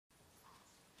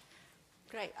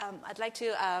Great. I'd like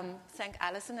to thank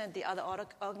Alison and the other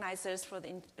organizers for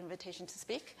the invitation to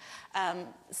speak. I'm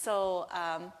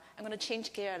going to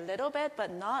change gear a little bit,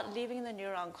 but not leaving the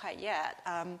neuron quite yet.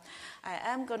 I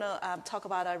am going to talk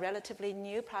about a relatively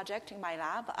new project in my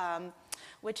lab,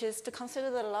 which is to consider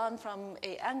the lung from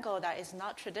an angle that is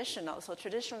not traditional. So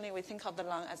traditionally, we think of the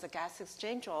lung as a gas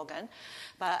exchange organ,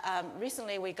 but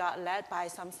recently we got led by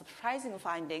some surprising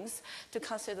findings to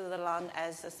consider the lung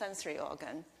as a sensory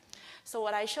organ. So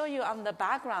what I show you on the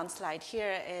background slide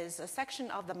here is a section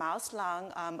of the mouse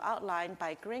lung outlined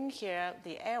by green here,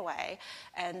 the airway.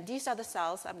 And these are the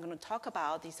cells I'm going to talk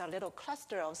about. These are little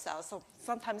cluster of cells. So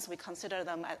sometimes we consider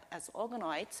them as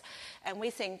organoids. And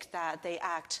we think that they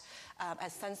act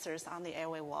as sensors on the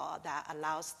airway wall that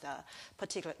allows the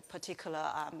particular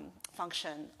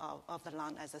function of the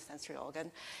lung as a sensory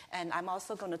organ. And I'm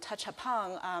also going to touch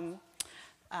upon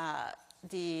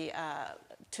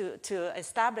to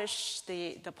establish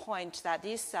the point that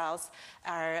these cells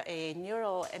are a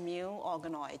neuroimmune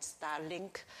organoids that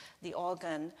link the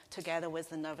organ together with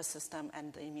the nervous system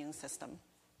and the immune system.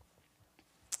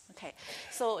 Okay,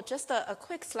 so just a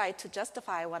quick slide to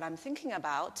justify what I'm thinking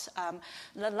about.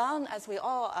 The lung, as we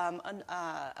all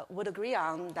would agree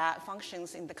on, that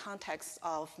functions in the context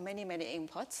of many, many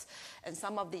inputs. And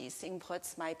some of these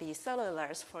inputs might be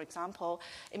cellulars. For example,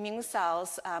 immune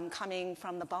cells coming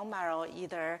from the bone marrow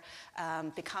either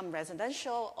become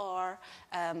residential or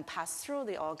pass through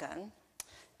the organ.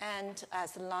 And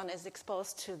as the lung is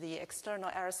exposed to the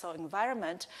external aerosol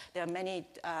environment, there are many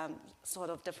sort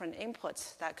of different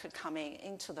inputs that could come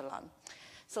into the lung.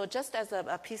 So just as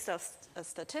a piece of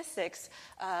statistics,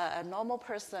 a normal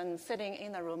person sitting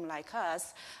in a room like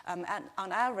us,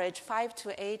 on average, 5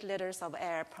 to 8 liters of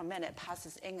air per minute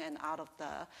passes in and out of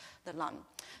the lung.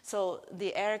 So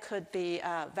the air could be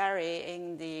vary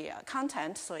in the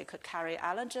content, so it could carry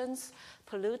allergens,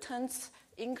 pollutants,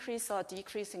 increase or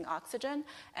decrease in oxygen,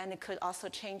 and it could also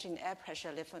change in air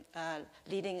pressure,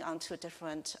 leading onto a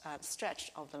different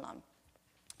stretch of the lung.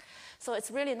 So it's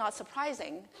really not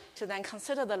surprising to then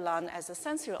consider the lung as a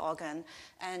sensory organ.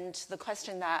 And the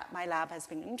question that my lab has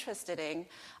been interested in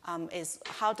is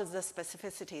how does the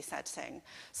specificity set in?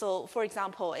 So for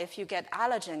example, if you get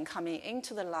allergen coming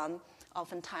into the lung,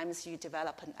 oftentimes you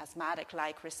develop an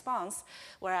asthmatic-like response,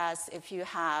 whereas if you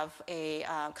have a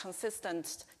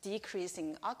consistent decrease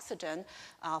in oxygen,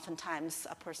 oftentimes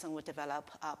a person would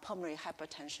develop pulmonary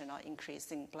hypertension or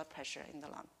increase in blood pressure in the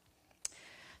lung.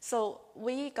 So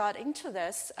we got into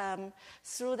this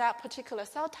through that particular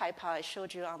cell type I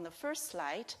showed you on the first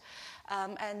slide.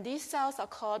 And these cells are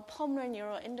called pulmonary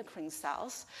neuroendocrine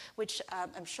cells, which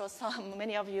I'm sure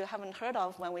many of you haven't heard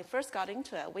of. When we first got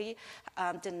into it, we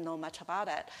didn't know much about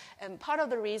it. And part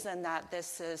of the reason that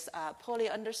this is a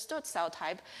poorly understood cell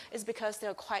type is because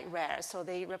they're quite rare. So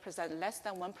they represent less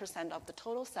than 1% of the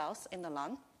total cells in the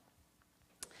lung.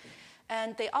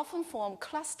 And they often form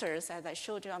clusters, as I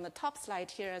showed you on the top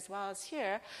slide here as well as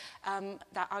here,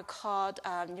 that are called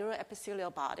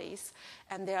neuroepithelial bodies.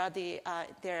 And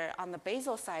they're on the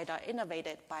basal side are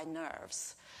innervated by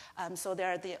nerves. So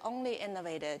they're the only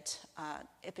innervated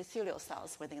epithelial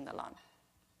cells within the lung.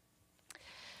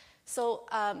 So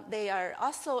they are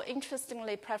also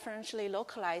interestingly preferentially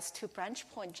localized to branch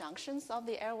point junctions of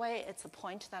the airway. It's a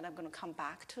point that I'm going to come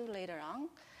back to later on.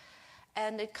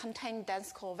 And it contains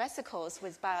dense core vesicles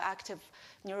with bioactive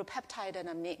neuropeptide and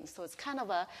amine. So it's kind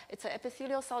of it's an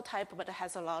epithelial cell type, but it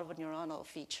has a lot of neuronal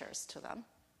features to them.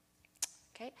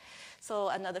 Okay, so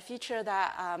another feature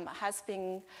that has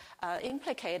been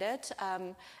implicated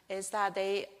is that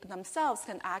they themselves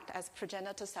can act as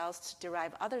progenitor cells to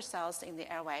derive other cells in the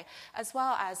airway, as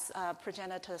well as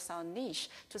progenitor cell niche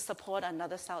to support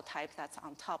another cell type that's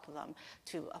on top of them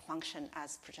to function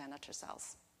as progenitor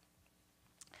cells.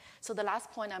 So the last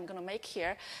point I'm going to make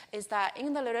here is that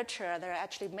in the literature, there are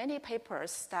actually many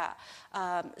papers that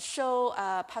show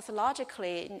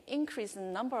pathologically an increase in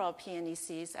the number of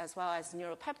PNECs as well as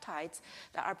neuropeptides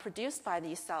that are produced by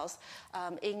these cells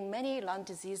in many lung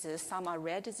diseases. Some are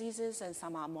rare diseases and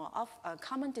some are more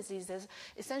common diseases.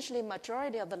 Essentially,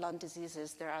 majority of the lung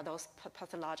diseases, there are those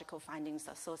pathological findings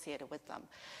associated with them.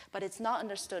 But it's not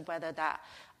understood whether that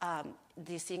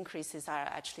these increases are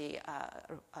actually a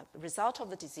result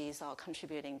of the disease or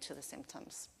contributing to the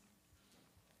symptoms.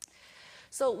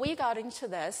 So we got into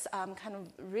this kind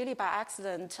of really by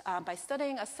accident by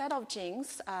studying a set of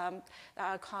genes that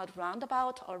are called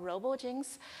roundabout or robo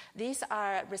genes. These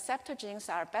are receptor genes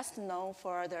that are best known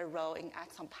for their role in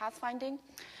axon pathfinding.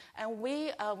 And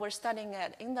we were studying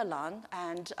it in the lung,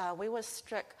 and we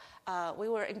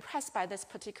were impressed by this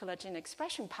particular gene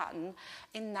expression pattern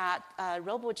in that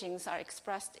robogenes are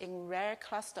expressed in rare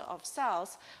cluster of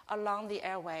cells along the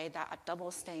airway that are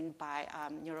double stained by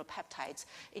neuropeptides,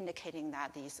 indicating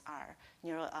that these are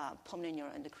pulmonary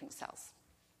neuroendocrine cells.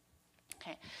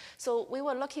 Okay, so we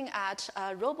were looking at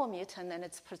robomutant and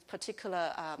its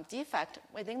particular defect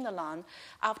within the lung.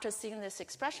 After seeing this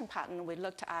expression pattern, we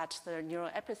looked at the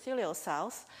neuroepithelial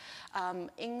cells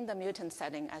in the mutant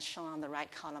setting, as shown on the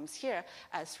right columns here,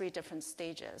 at 3 different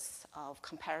stages of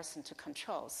comparison to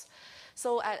controls.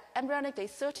 So at embryonic day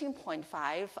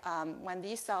 13.5, when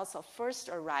these cells are first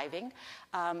arriving,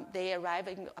 they arrive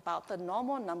in about the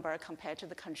normal number compared to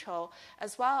the control,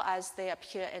 as well as they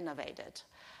appear innervated.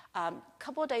 A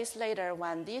couple of days later,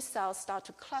 when these cells start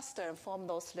to cluster and form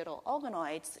those little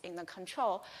organoids in the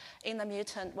control, in the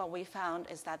mutant, what we found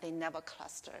is that they never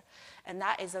cluster. And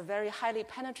that is a very highly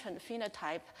penetrant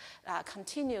phenotype that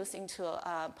continues into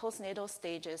postnatal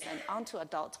stages and onto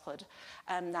adulthood,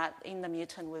 and that in the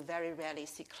mutant we very rarely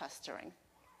see clustering.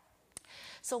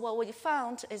 So what we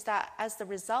found is that as the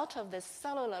result of this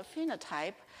cellular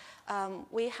phenotype,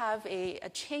 we have a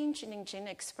change in gene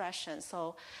expression.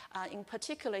 So in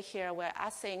particular here, we're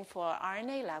assaying for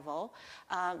RNA level.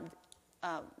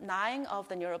 9 of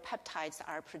the neuropeptides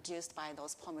are produced by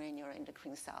those pulmonary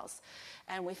neuroendocrine cells.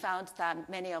 And we found that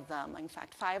many of them, in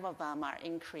fact 5 of them, are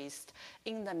increased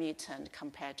in the mutant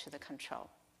compared to the control.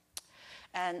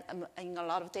 And in a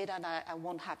lot of data that I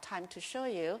won't have time to show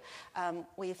you,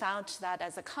 we found that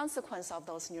as a consequence of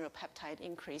those neuropeptide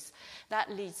increase,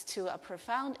 that leads to a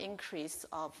profound increase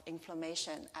of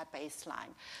inflammation at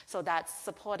baseline. So that's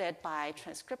supported by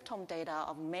transcriptome data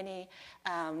of many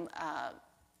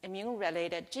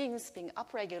immune-related genes being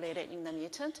upregulated in the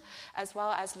mutant, as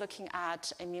well as looking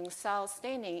at immune cell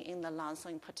staining in the lung. So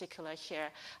in particular here,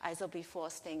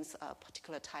 ISOB4 stains a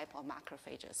particular type of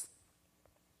macrophages.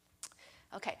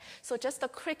 Okay, so just a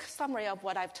quick summary of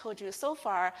what I've told you so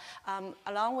far,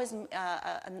 along with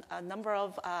a number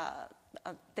of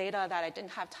data that I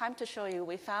didn't have time to show you.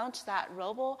 We found that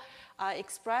robo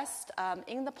expressed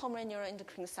in the pulmonary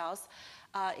neuroendocrine cells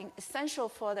essential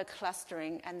for the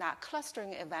clustering, and that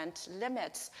clustering event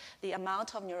limits the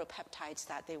amount of neuropeptides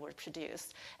that they will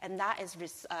produce, and that is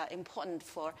important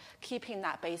for keeping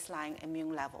that baseline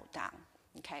immune level down.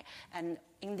 Okay, and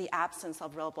in the absence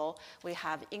of robo, we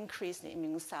have increased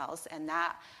immune cells, and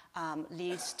that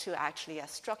leads to actually a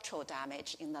structural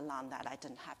damage in the lung that I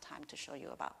didn't have time to show you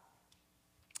about.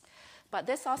 But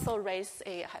this also raised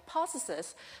a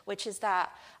hypothesis, which is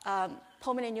that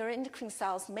pulmonary neuroendocrine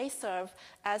cells may serve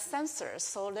as sensors,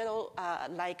 so little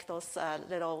like those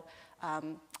little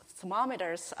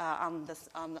thermometers on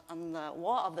the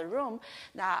wall of the room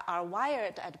that are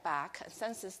wired at the back,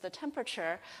 senses the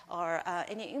temperature or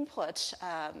any input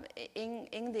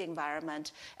in the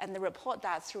environment, and they report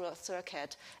that through a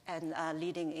circuit and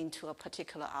leading into a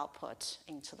particular output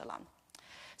into the lung.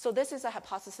 So this is a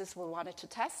hypothesis we wanted to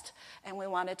test, and we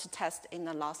wanted to test in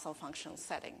a loss of function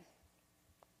setting.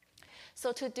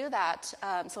 So to do that,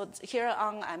 so here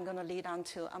on, I'm going to lead on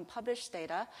to unpublished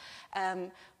data.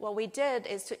 What we did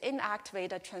is to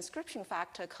inactivate a transcription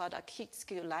factor called a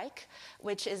KIT-SKU-like,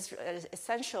 which is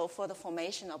essential for the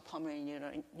formation of pulmonary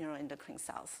neuroendocrine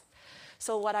cells.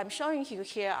 So what I'm showing you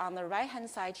here on the right-hand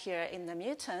side here in the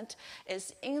mutant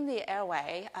is in the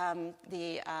airway,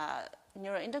 the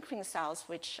neuroendocrine cells,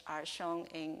 which are shown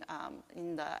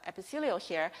in the epithelial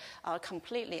here, are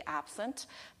completely absent,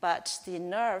 but the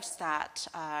nerves that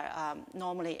are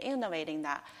normally innervating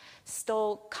that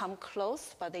still come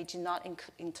close, but they do not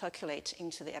interculate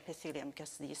into the epithelium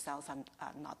because these cells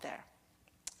are not there.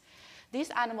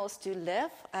 These animals do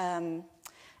live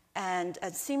and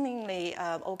seemingly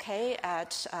okay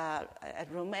at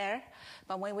room air.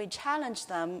 But when we challenge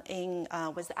them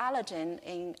with allergen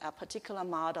in a particular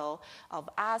model of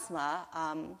asthma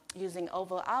using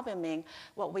oval albumin,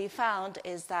 what we found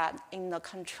is that in the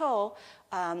control,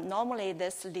 normally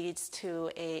this leads to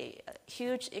a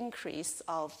huge increase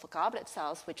of goblet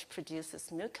cells, which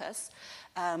produces mucus.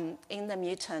 In the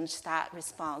mutant, that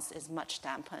response is much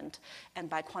dampened. And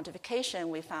by quantification,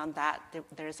 we found that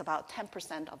there's about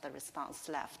 10% of the response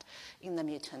left in the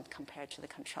mutant compared to the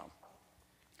control.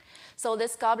 So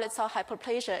this goblet cell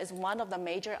hyperplasia is one of the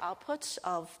major outputs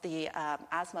of the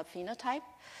asthma phenotype.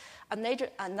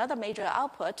 Another major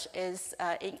output is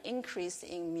an increase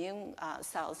in immune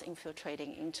cells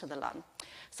infiltrating into the lung.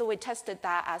 So we tested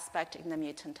that aspect in the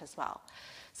mutant as well.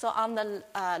 So on the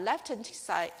left-hand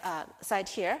side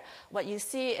here, what you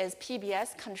see is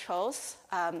PBS controls.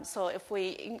 So if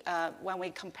when we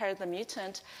compare the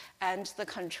mutant and the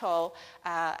control,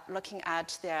 looking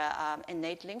at their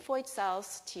innate lymphoid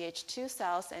cells, Th2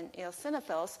 cells, and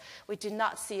eosinophils, we do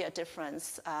not see a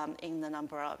difference in the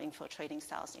number of infiltrating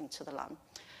cells into the lung.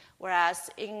 Whereas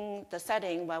in the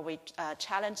setting where we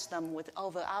challenge them with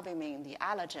overalbumin, the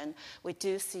allergen, we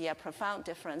do see a profound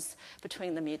difference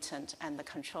between the mutant and the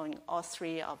control in all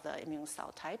three of the immune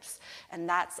cell types. And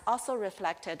that's also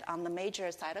reflected on the major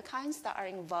cytokines that are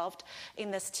involved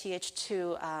in this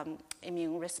Th2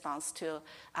 immune response to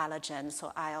allergen.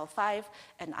 So IL-5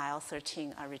 and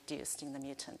IL-13 are reduced in the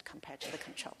mutant compared to the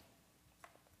control.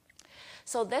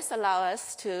 So this allows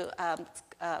us to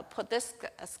put this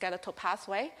skeletal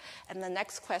pathway. And the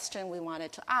next question we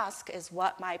wanted to ask is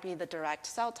what might be the direct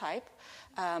cell type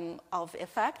of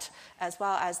effect, as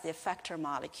well as the effector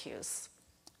molecules.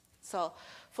 So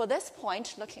for this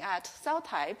point, looking at cell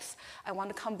types, I want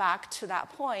to come back to that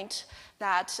point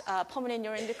that pulmonary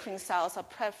neuroendocrine cells are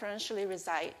preferentially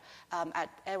reside at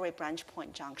airway branch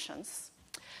point junctions.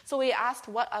 So we asked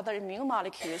what other immune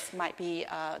molecules might be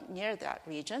near that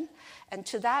region. And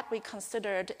to that, we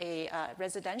considered a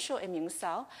residential immune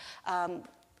cell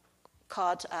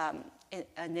called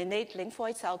an innate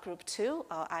lymphoid cell group 2,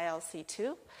 or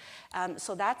ILC2.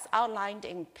 So that's outlined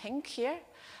in pink here.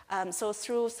 So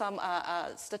through some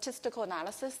statistical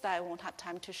analysis that I won't have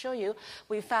time to show you,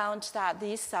 we found that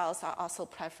these cells are also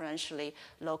preferentially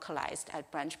localized at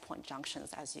branch point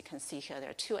junctions. As you can see here, there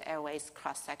are two airways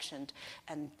cross-sectioned,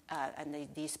 and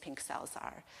these pink cells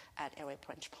are at airway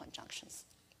branch point junctions.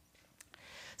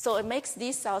 So it makes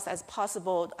these cells as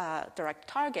possible direct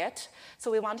target.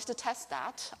 So we wanted to test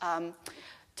that.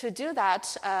 To do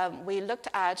that, we looked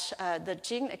at the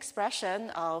gene expression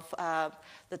of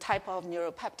the type of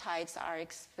neuropeptides that are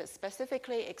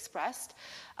specifically expressed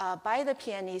by the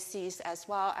PNECs, as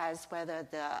well as whether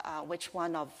which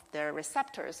one of their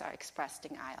receptors are expressed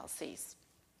in ILCs.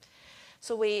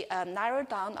 So we narrowed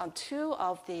down on two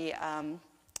of the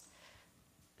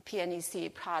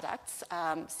PNEC products,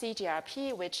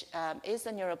 CGRP, which is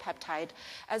a neuropeptide,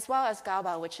 as well as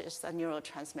GABA, which is a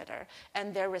neurotransmitter,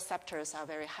 and their receptors are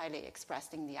very highly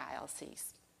expressed in the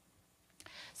ILCs.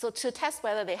 So to test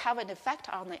whether they have an effect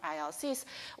on the ILCs,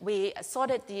 we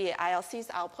sorted the ILCs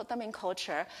out, put them in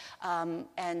culture,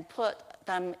 and put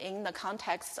them in the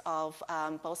context of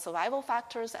both survival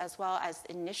factors as well as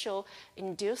initial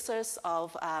inducers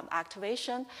of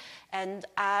activation, and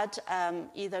add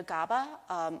either GABA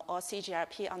or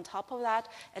CGRP on top of that,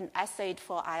 and assayed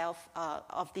for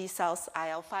of these cells'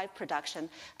 IL-5 production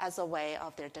as a way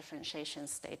of their differentiation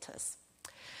status.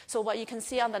 So what you can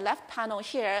see on the left panel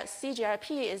here,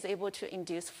 CGRP is able to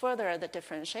induce further the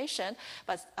differentiation,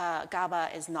 but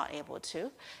GABA is not able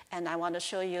to. And I want to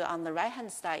show you on the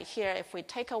right-hand side here, if we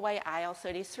take away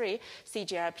IL-33,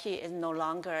 CGRP is no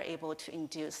longer able to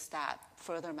induce that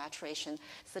further maturation,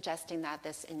 suggesting that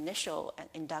this initial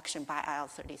induction by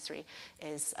IL-33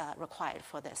 is required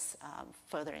for this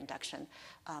further induction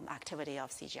activity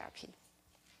of CGRP.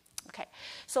 Okay,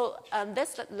 so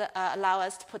this allows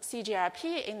us to put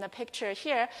CGRP in the picture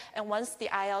here, and once the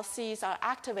ILCs are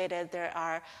activated, there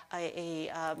are an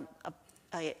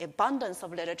abundance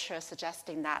of literature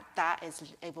suggesting that that is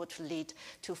able to lead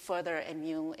to further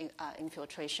immune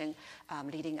infiltration,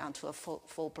 leading onto a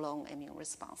full-blown immune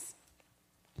response.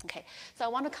 Okay, so I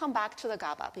want to come back to the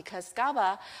GABA, because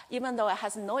GABA, even though it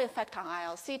has no effect on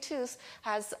ILC2s,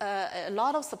 has a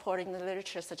lot of supporting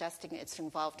literature suggesting it's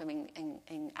involved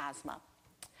in asthma.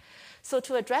 So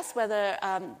to address whether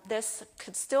this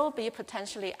could still be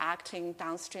potentially acting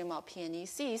downstream of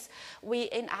PNECs, we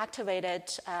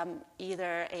inactivated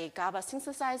either a GABA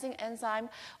synthesizing enzyme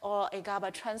or a GABA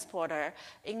transporter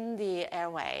in the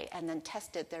airway, and then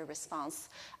tested their response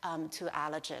to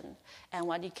allergen. And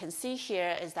what you can see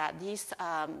here is that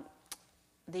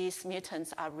these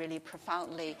mutants are really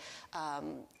profoundly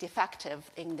defective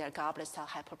in their goblet cell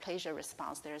hyperplasia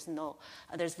response.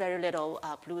 There's very little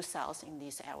blue cells in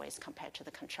these airways compared to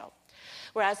the control.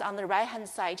 Whereas on the right-hand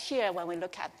side here, when we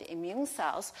look at the immune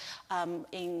cells,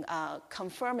 in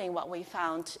confirming what we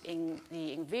found in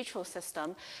the in vitro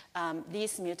system,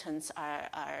 these mutants are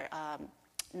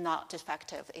not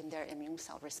defective in their immune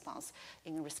cell response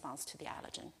in response to the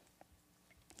allergen.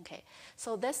 Okay,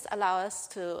 so this allows us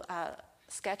to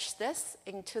sketch this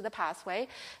into the pathway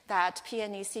that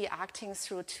PNEC acting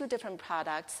through two different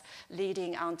products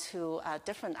leading onto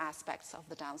different aspects of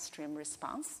the downstream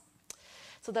response.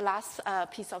 So the last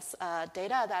piece of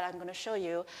data that I'm going to show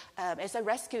you is a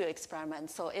rescue experiment.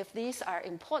 So if these are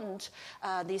important,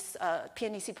 these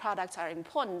PNEC products are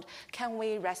important, can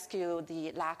we rescue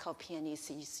the lack of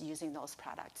PNECs using those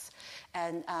products?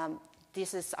 And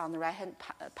this is on the right-hand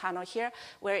panel here.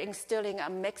 We're instilling a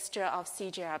mixture of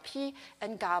CGRP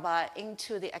and GABA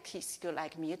into the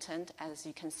Akiscu-like mutant. As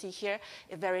you can see here,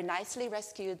 it very nicely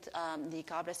rescued the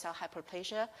goblet cell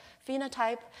hyperplasia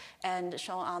phenotype, and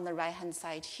shown on the right-hand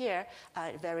side here,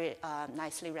 it very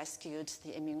nicely rescued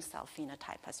the immune cell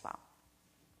phenotype as well.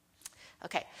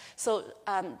 Okay, so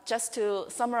just to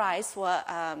summarize what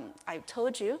I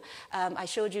told you, I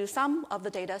showed you some of the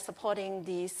data supporting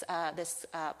this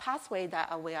pathway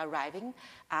that we are arriving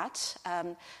at.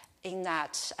 In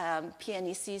that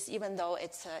PNECs, even though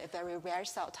it's a very rare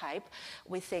cell type,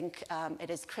 we think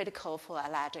it is critical for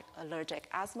allergic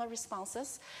asthma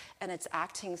responses, and it's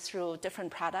acting through different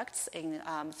products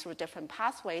through different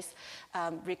pathways,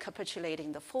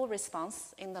 recapitulating the full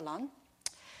response in the lung.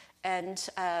 And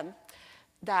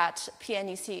that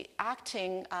PNEC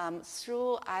acting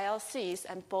through ILCs,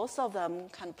 and both of them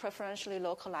can preferentially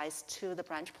localize to the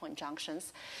branch point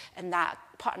junctions, and that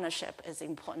partnership is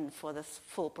important for this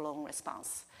full-blown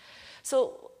response.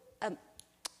 So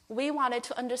we wanted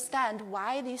to understand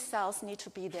why these cells need to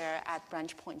be there at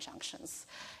branch point junctions.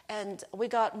 And we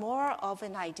got more of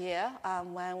an idea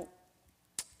when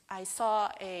I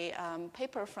saw a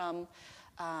paper from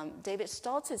David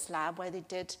Stoltz's lab where they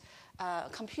did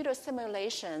computer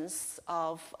simulations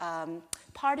of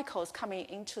particles coming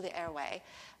into the airway.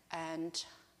 And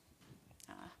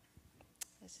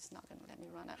this is not going to let me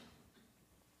run it.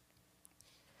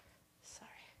 Sorry.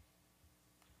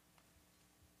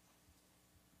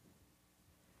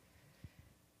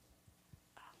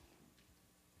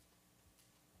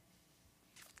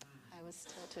 I was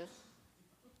told to.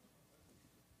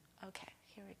 Okay,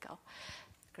 here we go.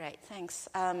 Great, thanks.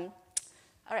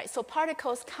 All right, so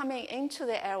particles coming into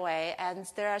the airway, and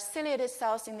there are ciliated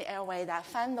cells in the airway that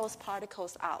fan those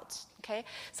particles out, okay?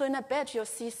 So in a bit, you'll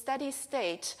see steady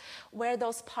state where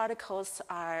those particles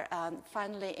are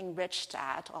finally enriched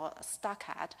at or stuck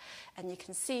at. And you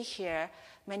can see here,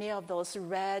 many of those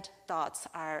red dots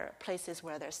are places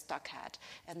where they're stuck at,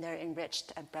 and they're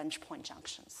enriched at branch point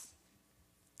junctions.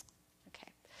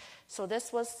 Okay, so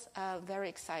this was very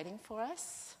exciting for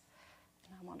us.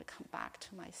 And I want to come back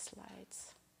to my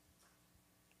slides.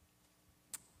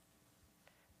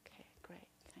 Okay, great,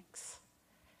 thanks.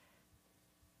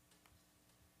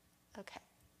 Okay.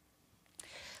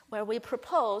 Where we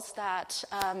propose that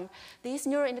these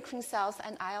neuroendocrine cells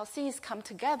and ILCs come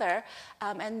together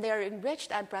and they're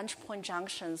enriched at branch point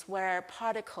junctions where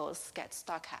particles get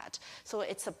stuck at. So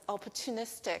it's an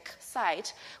opportunistic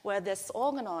site where these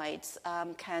organoids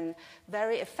can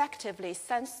very effectively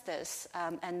sense this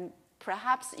and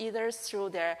perhaps either through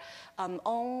their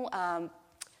own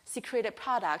secreted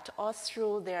product or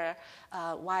through their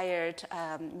wired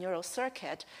neural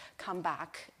circuit, come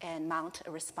back and mount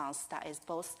a response that is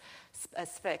both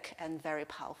specific and very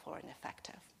powerful and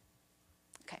effective.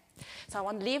 Okay, so I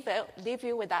want to leave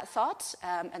you with that thought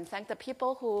and thank the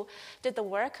people who did the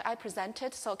work I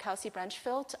presented. So Kelsey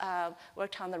Branchfield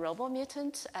worked on the robo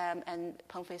mutant, and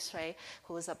Pengfei Sui,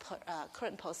 who is a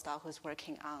current postdoc who's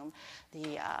working on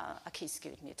the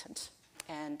Akiscu mutant.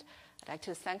 And I'd like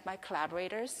to thank my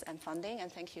collaborators and funding,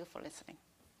 and thank you for listening.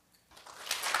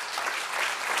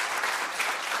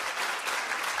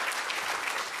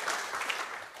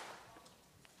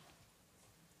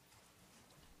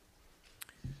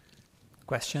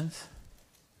 Questions?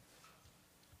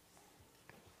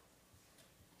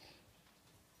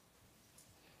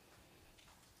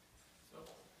 So,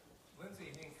 Lindsay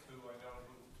Hink, who I know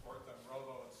who worked on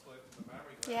Robo and Slit in the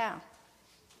mammary gland. Yeah.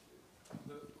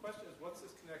 The question is, what's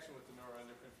this connection with the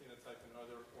neuroendocrine phenotype in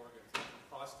other organs? Like in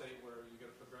prostate, where you get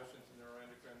a progression to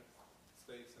neuroendocrine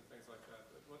states and things like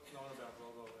that. But what's known about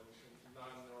Robo in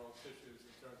non-neural tissues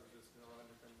in terms of this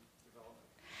neuroendocrine development?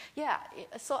 Yeah,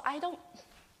 so I don't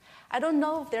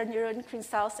know if there are neuroendocrine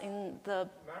cells in the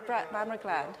mammary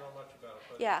gland. I don't know much about it,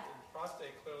 but yeah. in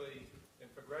prostate, clearly, in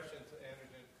progression to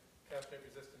androgen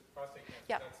castrate-resistant prostate cancer,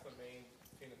 yep. That's the main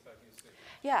phenotype you see.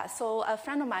 Yeah, so a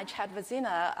friend of mine, Chad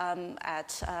Vazina,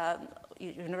 at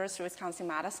University of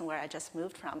Wisconsin-Madison, where I just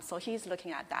moved from, so he's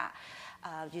looking at that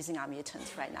using our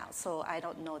mutants right now. So I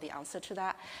don't know the answer to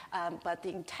that. But the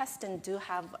intestine do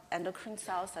have endocrine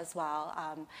cells as well.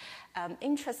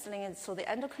 Interestingly, so the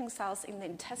endocrine cells in the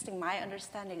intestine, my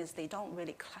understanding is they don't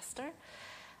really cluster.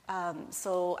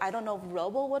 So I don't know if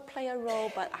Robo would play a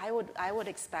role, but I would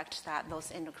expect that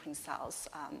those endocrine cells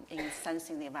in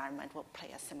sensing the environment will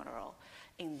play a similar role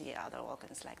in the other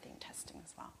organs like the intestine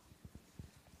as well.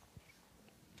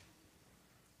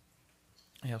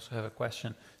 I also have a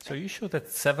question. So you showed that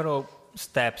several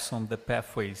steps on the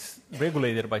pathways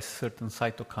regulated by certain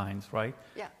cytokines, right?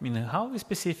 Yeah. I mean, how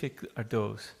specific are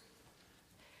those?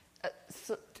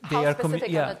 So They how are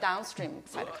specific yeah. are the downstream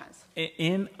cytokines?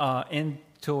 In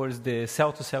towards the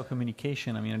cell-to-cell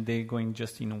communication, I mean, are they going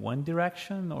just in one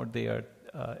direction, or they are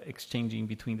exchanging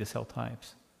between the cell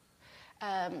types?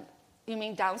 You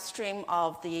mean downstream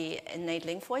of the innate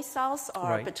lymphoid cells, or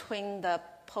Right. between the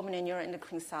pulmonary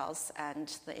neuroendocrine cells and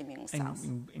the immune cells?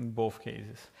 In both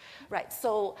cases. Right.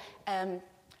 So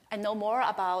I know more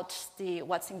about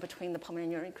what's in between the pulmonary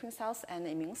neuroendocrine cells and the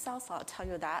immune cells, so I'll tell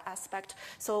you that aspect.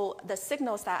 So the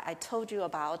signals that I told you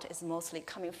about is mostly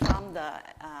coming from the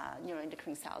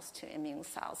neuroendocrine cells to immune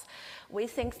cells. We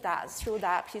think that through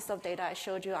that piece of data I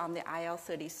showed you on the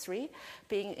IL-33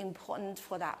 being important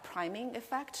for that priming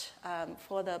effect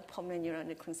for the pulmonary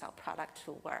neuroendocrine cell product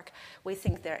to work, we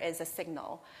think there is a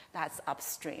signal that's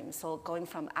upstream. So going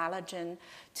from allergen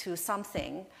to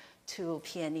something to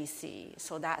PNEC.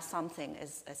 So that something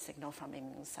is a signal from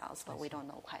immune cells, but we don't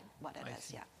know quite what it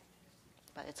is yet.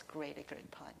 But it's a great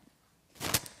point.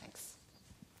 Thanks.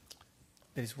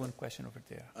 There is one question over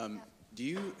there. Do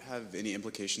you have any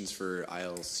implications for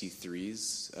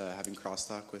ILC3s having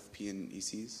crosstalk with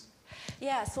PNECs?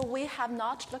 Yeah, so we have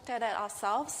not looked at it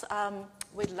ourselves.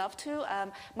 We'd love to.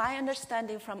 My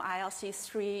understanding from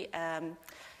ILC3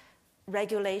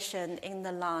 regulation in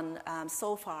the lung,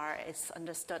 so far it's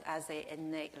understood as a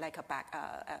innate, like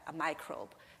a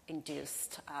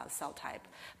microbe-induced cell type.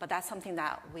 But that's something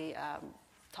that we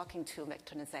talking to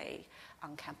Victor Nazay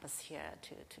on campus here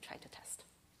to try to test.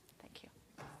 Thank you.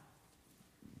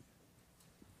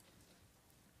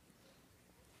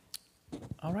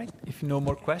 All right. If no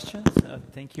more questions,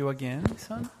 thank you again,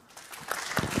 Son.